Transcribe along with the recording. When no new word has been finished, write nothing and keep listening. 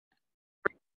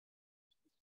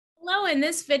Hello, in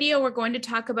this video, we're going to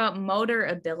talk about motor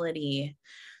ability.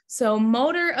 So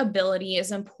motor ability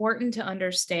is important to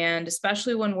understand,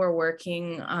 especially when we're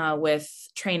working with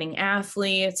training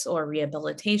athletes or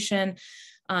rehabilitation.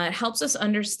 It helps us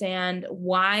understand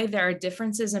why there are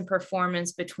differences in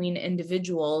performance between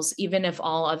individuals, even if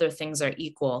all other things are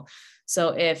equal.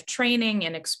 So if training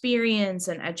and experience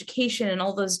and education and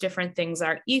all those different things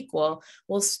are equal,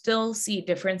 we'll still see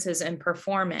differences in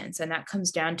performance, and that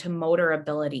comes down to motor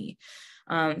ability.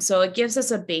 So it gives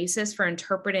us a basis for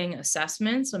interpreting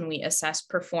assessments when we assess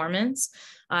performance.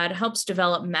 It helps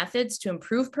develop methods to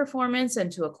improve performance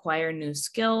and to acquire new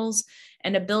skills.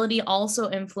 And ability also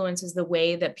influences the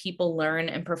way that people learn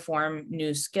and perform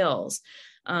new skills.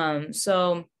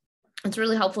 So it's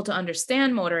really helpful to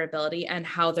understand motor ability and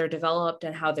how they're developed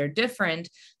and how they're different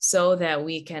so that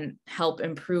we can help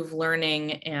improve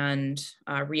learning and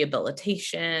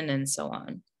rehabilitation and so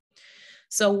on.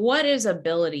 So what is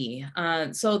ability?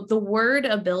 So the word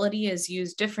ability is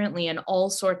used differently in all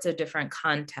sorts of different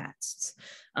contexts.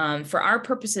 For our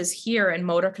purposes here in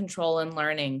motor control and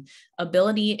learning,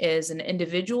 ability is an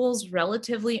individual's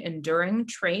relatively enduring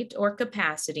trait or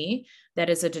capacity that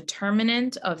is a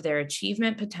determinant of their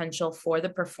achievement potential for the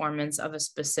performance of a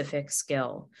specific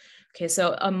skill. Okay,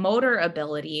 so a motor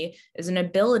ability is an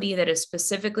ability that is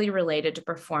specifically related to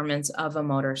performance of a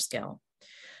motor skill.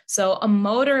 So a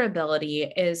motor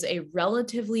ability is a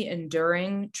relatively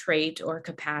enduring trait or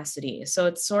capacity. So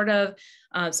it's sort of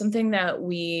something that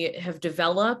we have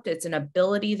developed. It's an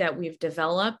ability that we've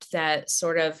developed that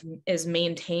sort of is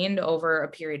maintained over a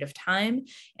period of time.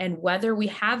 And whether we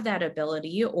have that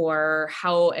ability or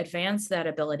how advanced that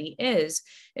ability is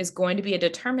going to be a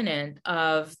determinant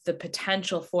of the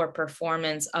potential for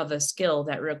performance of a skill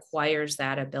that requires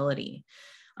that ability.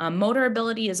 Motor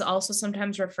ability is also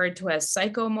sometimes referred to as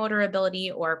psychomotor ability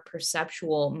or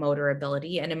perceptual motor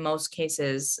ability. And in most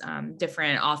cases,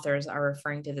 different authors are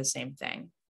referring to the same thing.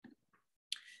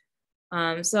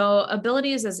 So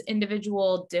abilities as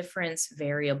individual difference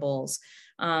variables.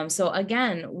 So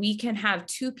again, we can have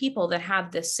two people that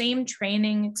have the same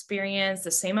training experience,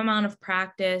 the same amount of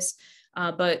practice,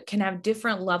 but can have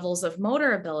different levels of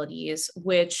motor abilities,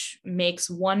 which makes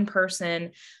one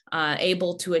person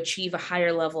able to achieve a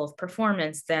higher level of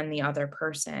performance than the other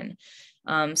person.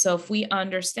 So if we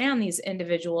understand these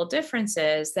individual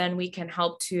differences, then we can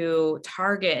help to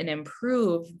target and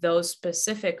improve those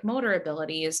specific motor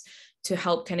abilities to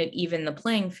help kind of even the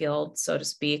playing field, so to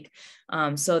speak,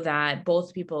 so that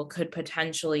both people could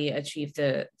potentially achieve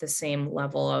the same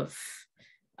level of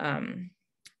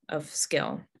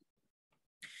skill.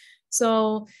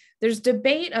 So there's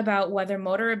debate about whether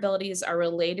motor abilities are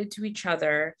related to each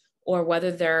other or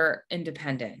whether they're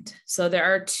independent. So there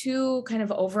are two kind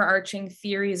of overarching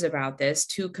theories about this,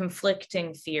 two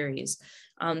conflicting theories.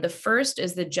 The first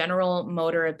is the general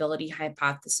motor ability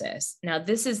hypothesis. Now,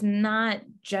 this is not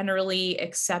generally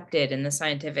accepted in the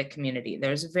scientific community.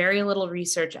 There's very little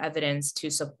research evidence to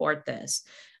support this,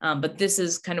 but this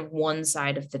is kind of one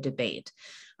side of the debate.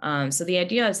 So the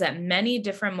idea is that many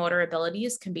different motor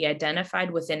abilities can be identified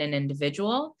within an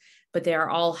individual, but they are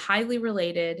all highly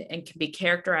related and can be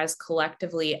characterized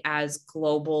collectively as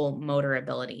global motor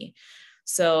ability.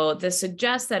 So this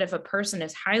suggests that if a person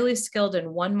is highly skilled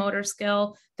in one motor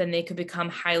skill, then they could become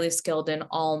highly skilled in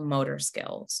all motor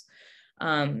skills.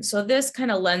 So this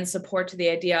kind of lends support to the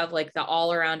idea of like the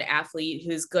all-around athlete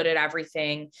who's good at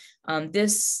everything.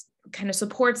 This kind of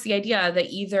supports the idea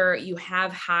that either you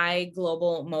have high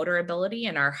global motor ability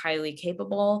and are highly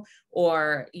capable,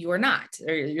 or you are not,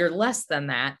 or you're less than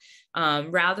that,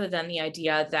 rather than the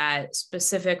idea that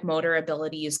specific motor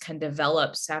abilities can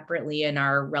develop separately and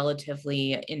are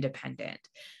relatively independent.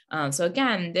 So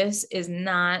again, this is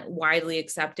not widely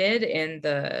accepted in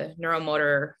the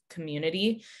neuromotor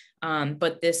community,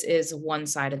 but this is one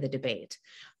side of the debate.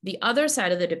 The other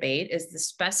side of the debate is the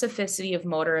specificity of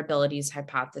motor abilities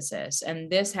hypothesis, and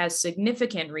this has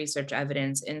significant research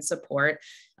evidence in support.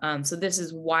 So this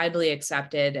is widely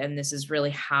accepted, and this is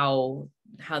really how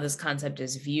this concept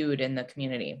is viewed in the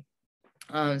community.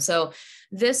 So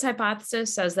this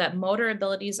hypothesis says that motor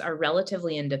abilities are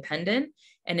relatively independent,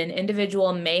 and an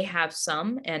individual may have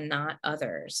some and not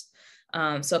others.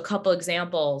 So a couple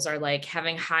examples are like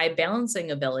having high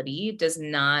balancing ability does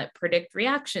not predict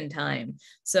reaction time.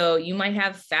 So you might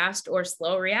have fast or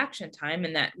slow reaction time,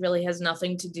 and that really has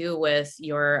nothing to do with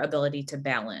your ability to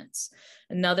balance.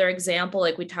 Another example,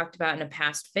 like we talked about in a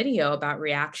past video about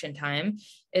reaction time,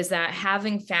 is that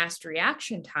having fast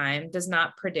reaction time does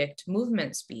not predict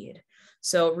movement speed.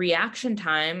 So reaction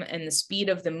time and the speed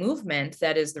of the movement,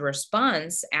 that is the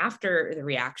response after the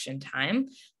reaction time,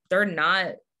 they're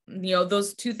not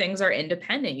those two things are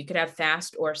independent. You could have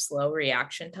fast or slow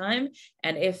reaction time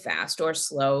and a fast or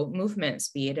slow movement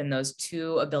speed, and those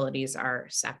two abilities are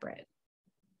separate.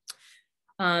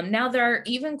 Now, there are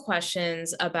even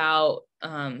questions about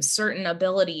certain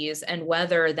abilities and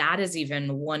whether that is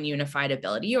even one unified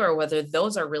ability or whether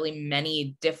those are really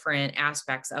many different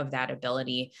aspects of that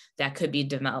ability that could be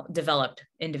developed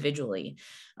individually.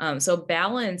 So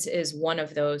balance is one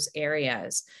of those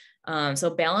areas.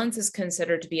 So balance is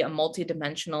considered to be a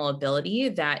multidimensional ability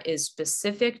that is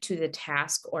specific to the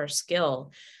task or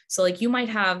skill. So like you might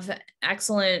have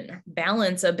excellent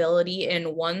balance ability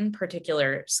in one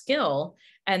particular skill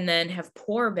and then have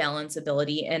poor balance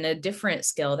ability in a different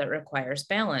skill that requires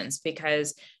balance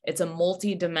because it's a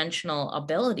multidimensional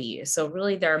ability. So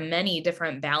really there are many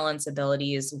different balance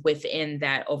abilities within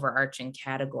that overarching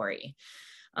category.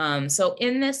 So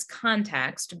in this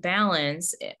context,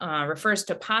 balance refers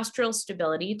to postural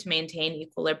stability to maintain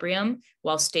equilibrium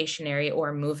while stationary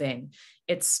or moving.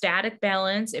 It's static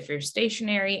balance if you're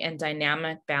stationary and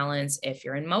dynamic balance if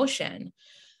you're in motion.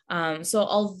 So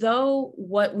although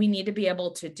what we need to be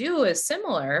able to do is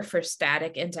similar for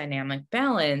static and dynamic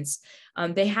balance,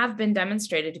 they have been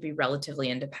demonstrated to be relatively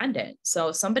independent.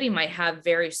 So somebody might have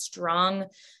very strong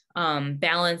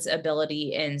balance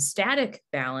ability in static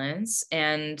balance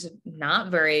and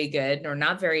not very good or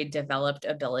not very developed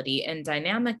ability in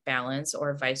dynamic balance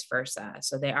or vice versa.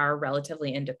 So they are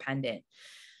relatively independent.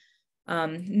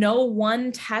 No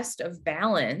one test of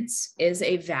balance is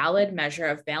a valid measure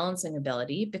of balancing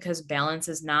ability because balance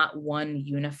is not one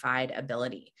unified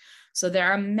ability. So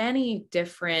there are many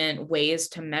different ways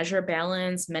to measure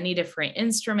balance, many different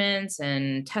instruments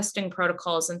and testing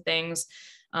protocols and things.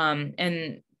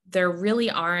 And there really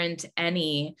aren't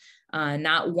any,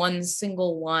 not one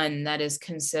single one that is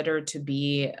considered to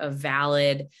be a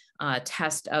valid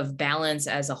test of balance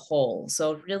as a whole.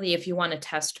 So really, if you want to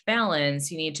test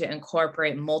balance, you need to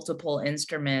incorporate multiple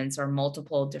instruments or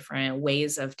multiple different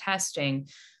ways of testing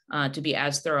to be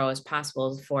as thorough as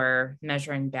possible for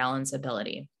measuring balance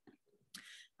ability.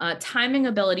 Timing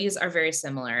abilities are very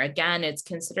similar. Again, it's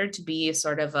considered to be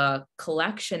sort of a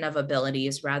collection of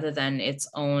abilities rather than its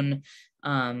own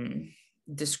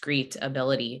discrete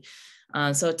ability.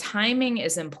 So timing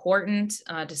is important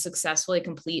to successfully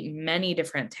complete many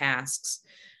different tasks.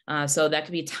 So that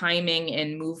could be timing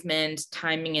in movement,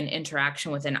 timing in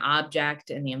interaction with an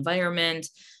object in the environment.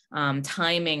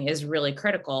 Timing is really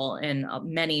critical in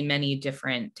many, many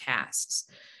different tasks.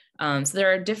 So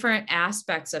there are different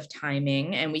aspects of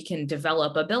timing, and we can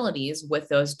develop abilities with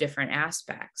those different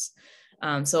aspects.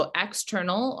 So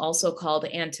external, also called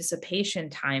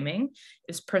anticipation timing,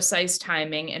 is precise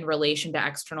timing in relation to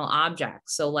external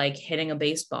objects. So like hitting a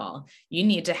baseball, you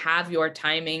need to have your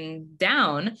timing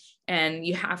down and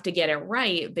you have to get it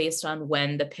right based on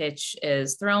when the pitch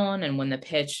is thrown and when the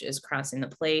pitch is crossing the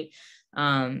plate.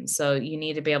 So you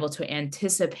need to be able to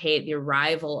anticipate the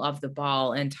arrival of the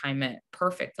ball and time it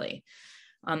perfectly.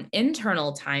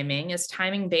 Internal timing is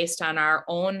timing based on our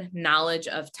own knowledge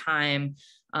of time,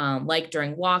 like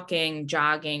during walking,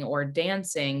 jogging, or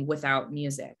dancing without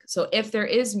music. So if there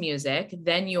is music,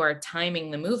 then you are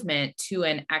timing the movement to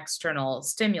an external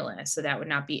stimulus. So that would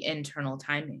not be internal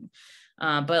timing.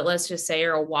 But let's just say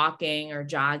you're walking or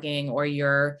jogging, or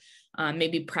you're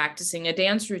maybe practicing a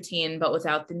dance routine, but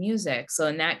without the music. So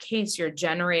in that case, you're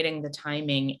generating the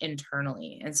timing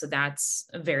internally. And so that's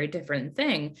a very different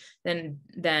thing than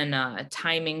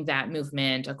timing that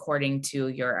movement according to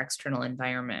your external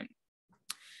environment.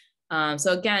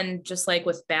 So again, just like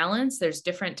with balance, there's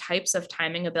different types of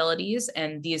timing abilities,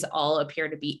 and these all appear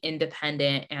to be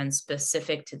independent and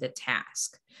specific to the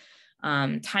task.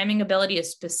 Timing ability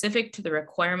is specific to the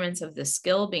requirements of the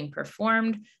skill being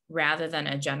performed rather than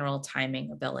a general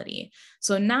timing ability.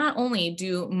 So not only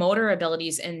do motor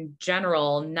abilities in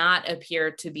general not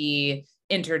appear to be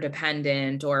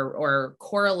interdependent or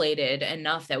correlated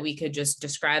enough that we could just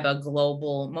describe a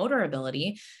global motor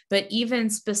ability, but even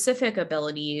specific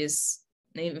abilities,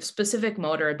 specific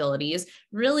motor abilities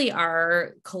really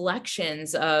are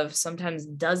collections of sometimes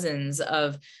dozens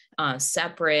of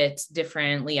separate,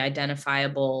 differently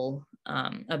identifiable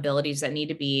abilities that need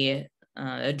to be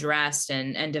addressed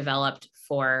and developed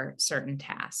for certain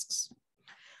tasks.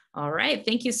 All right,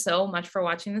 thank you so much for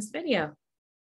watching this video.